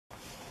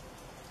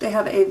They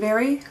have a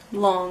very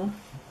long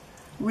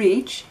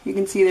reach. You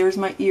can see there's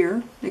my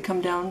ear. They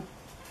come down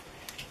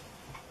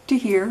to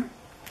here.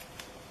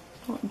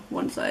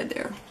 One side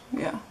there.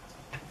 Yeah.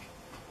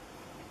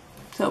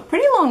 So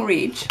pretty long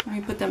reach. Let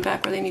me put them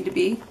back where they need to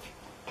be.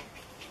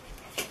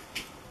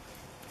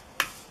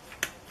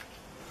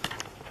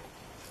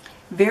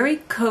 Very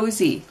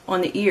cozy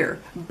on the ear,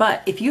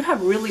 but if you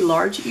have really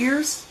large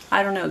ears,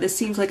 I don't know, this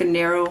seems like a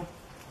narrow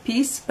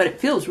piece, but it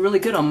feels really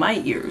good on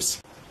my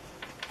ears.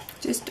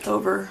 Just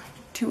over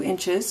 2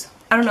 inches.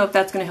 I don't know if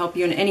that's going to help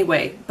you in any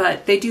way,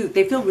 but they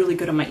feel really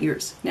good on my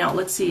ears. Now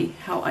let's see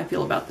how I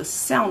feel about the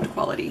sound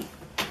quality.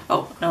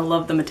 Oh, I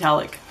love the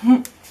metallic.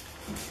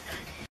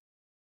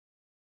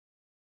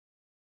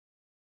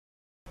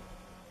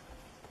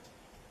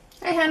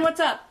 Hey hen, what's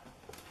up?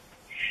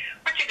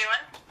 What you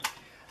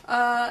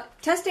doing?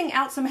 Testing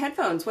out some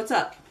headphones. What's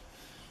up?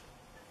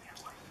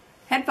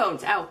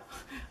 Headphones, ow.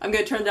 I'm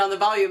gonna turn down the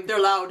volume,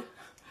 they're loud.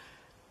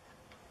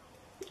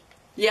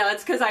 Yeah,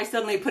 that's because I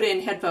suddenly put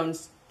in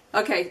headphones.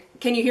 Okay,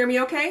 can you hear me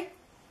okay?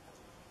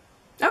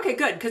 Okay,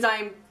 good, because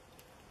I'm...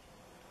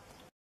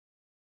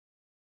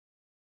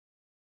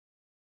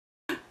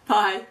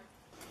 Hi.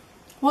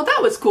 Well, that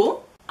was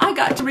cool. I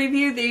got to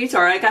review these,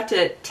 or I got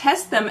to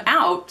test them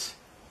out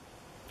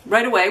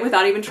right away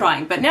without even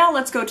trying. But now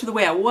let's go to the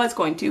way I was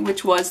going to,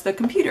 which was the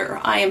computer.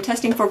 I am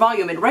testing for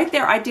volume, and right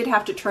there I did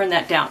have to turn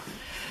that down.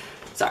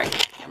 Sorry,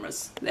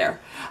 camera's there.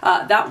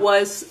 That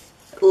was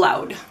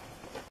loud.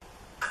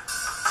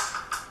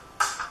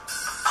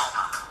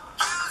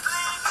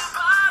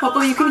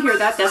 Hopefully you can hear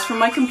that. That's from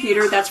my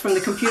computer. That's from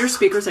the computer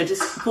speakers. I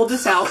just pulled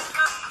this out.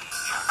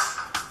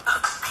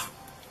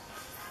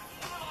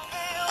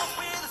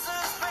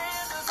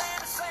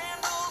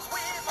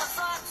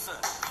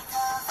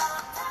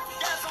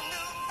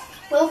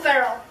 Will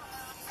Ferrell.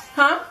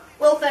 Huh?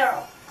 Will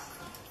Ferrell.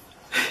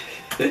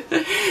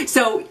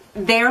 So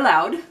they're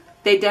loud.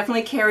 They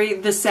definitely carry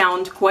the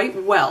sound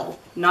quite well.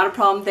 Not a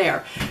problem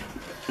there.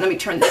 Let me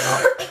turn this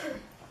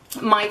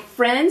off. My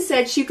friend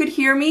said she could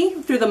hear me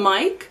through the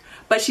mic,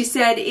 but she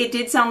said it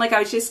did sound like I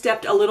was just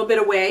stepped a little bit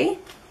away.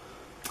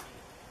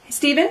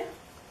 Steven?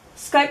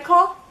 Skype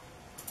call?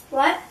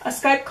 What? A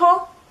Skype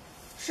call?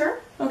 Sure.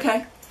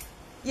 Okay.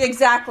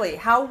 Exactly.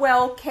 How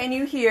well can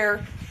you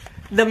hear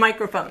the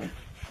microphone?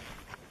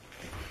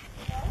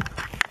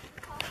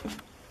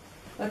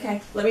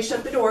 Okay, let me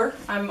shut the door.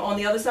 I'm on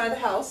the other side of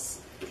the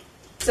house.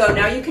 So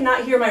now you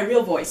cannot hear my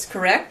real voice,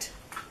 correct?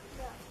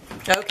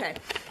 Yeah. Okay,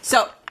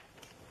 so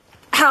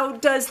how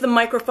does the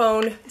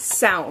microphone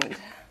sound?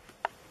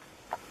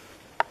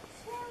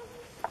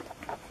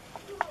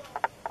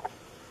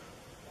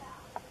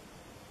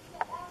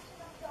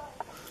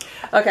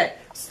 Okay,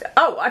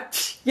 oh,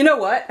 you know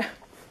what?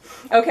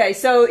 Okay,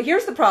 so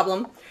here's the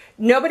problem.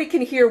 Nobody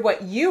can hear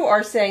what you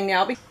are saying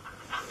now. There.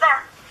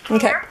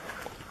 Okay. Here?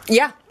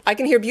 Yeah, I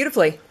can hear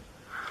beautifully.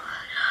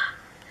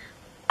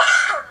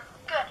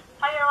 Good.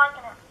 How are you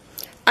liking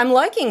it? I'm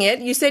liking it.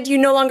 You said you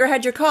no longer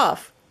had your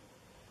cough.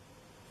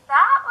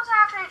 That was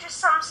actually just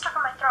something stuck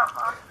in my throat,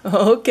 Mom.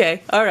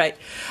 Okay, all right.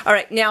 All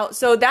right, now,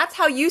 so that's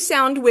how you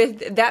sound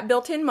with that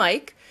built-in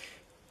mic.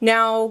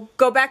 Now,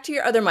 go back to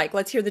your other mic.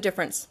 Let's hear the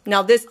difference.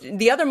 Now,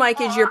 the other mic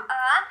is your...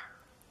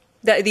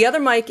 The other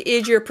mic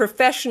is your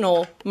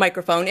professional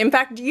microphone. In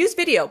fact, use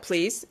video,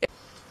 please.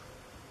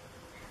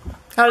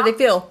 How do they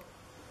feel?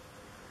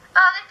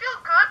 They feel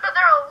good, but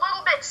they're a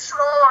little bit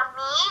small on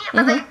me,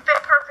 but they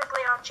fit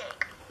perfectly on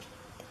Jake.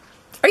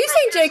 Are you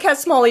saying Jake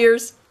has small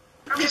ears?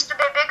 I'm just a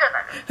bit bigger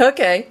than him.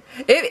 Okay.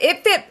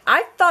 It fit.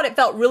 I thought it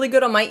felt really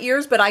good on my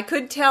ears, but I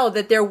could tell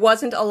that there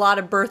wasn't a lot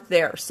of birth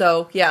there.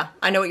 So, yeah,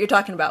 I know what you're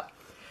talking about.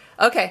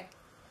 Okay.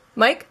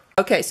 Mike?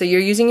 Okay, so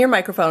you're using your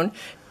microphone.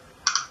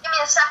 Give me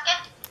a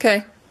second.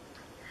 Okay.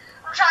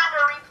 I'm trying to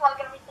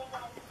replug everything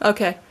in.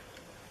 Okay.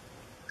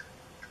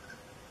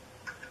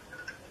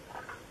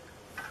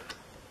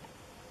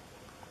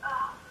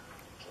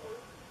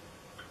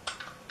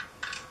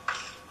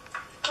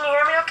 Can you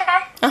hear me okay?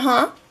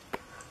 Uh-huh.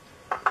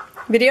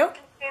 Video? Can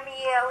you hear me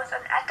with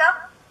an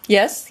echo?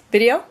 Yes.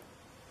 Video?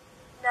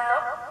 No.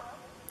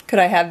 Could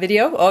I have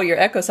video? Oh, your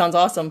echo sounds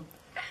awesome.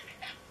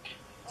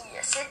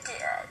 Yes, it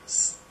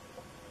does.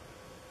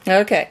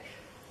 Okay.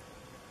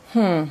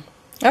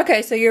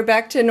 Okay, so you're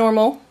back to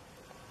normal.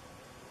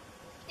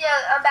 Yeah,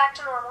 I'm back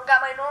to normal.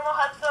 Got my normal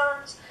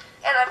headphones,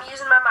 and I'm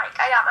using my mic.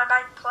 I got my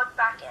mic plugged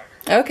back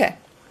in. Okay.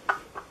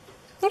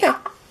 Okay.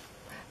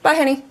 Bye,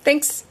 honey.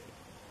 Thanks.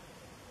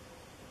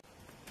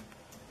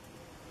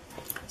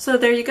 So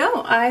there you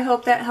go. I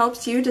hope that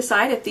helps you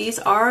decide if these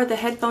are the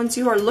headphones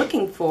you are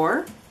looking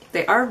for.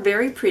 They are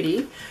very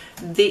pretty.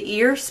 The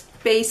ear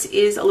space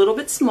is a little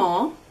bit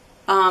small,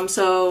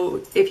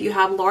 so if you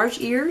have large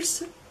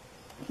ears,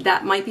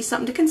 that might be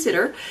something to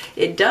consider.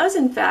 It does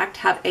in fact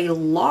have a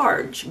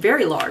large,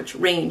 very large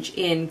range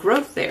in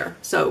growth there.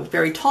 So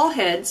very tall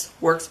heads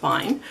works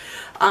fine.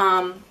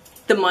 The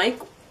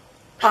mic,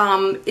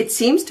 it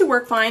seems to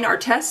work fine. Our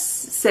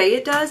tests say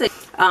it does.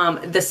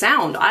 The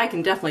sound, I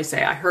can definitely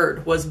say I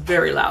heard, was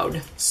very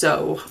loud.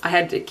 So I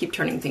had to keep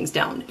turning things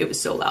down. It was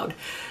so loud.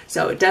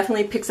 So it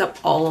definitely picks up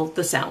all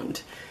the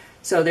sound.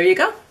 So there you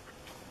go.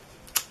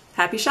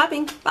 Happy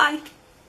shopping. Bye.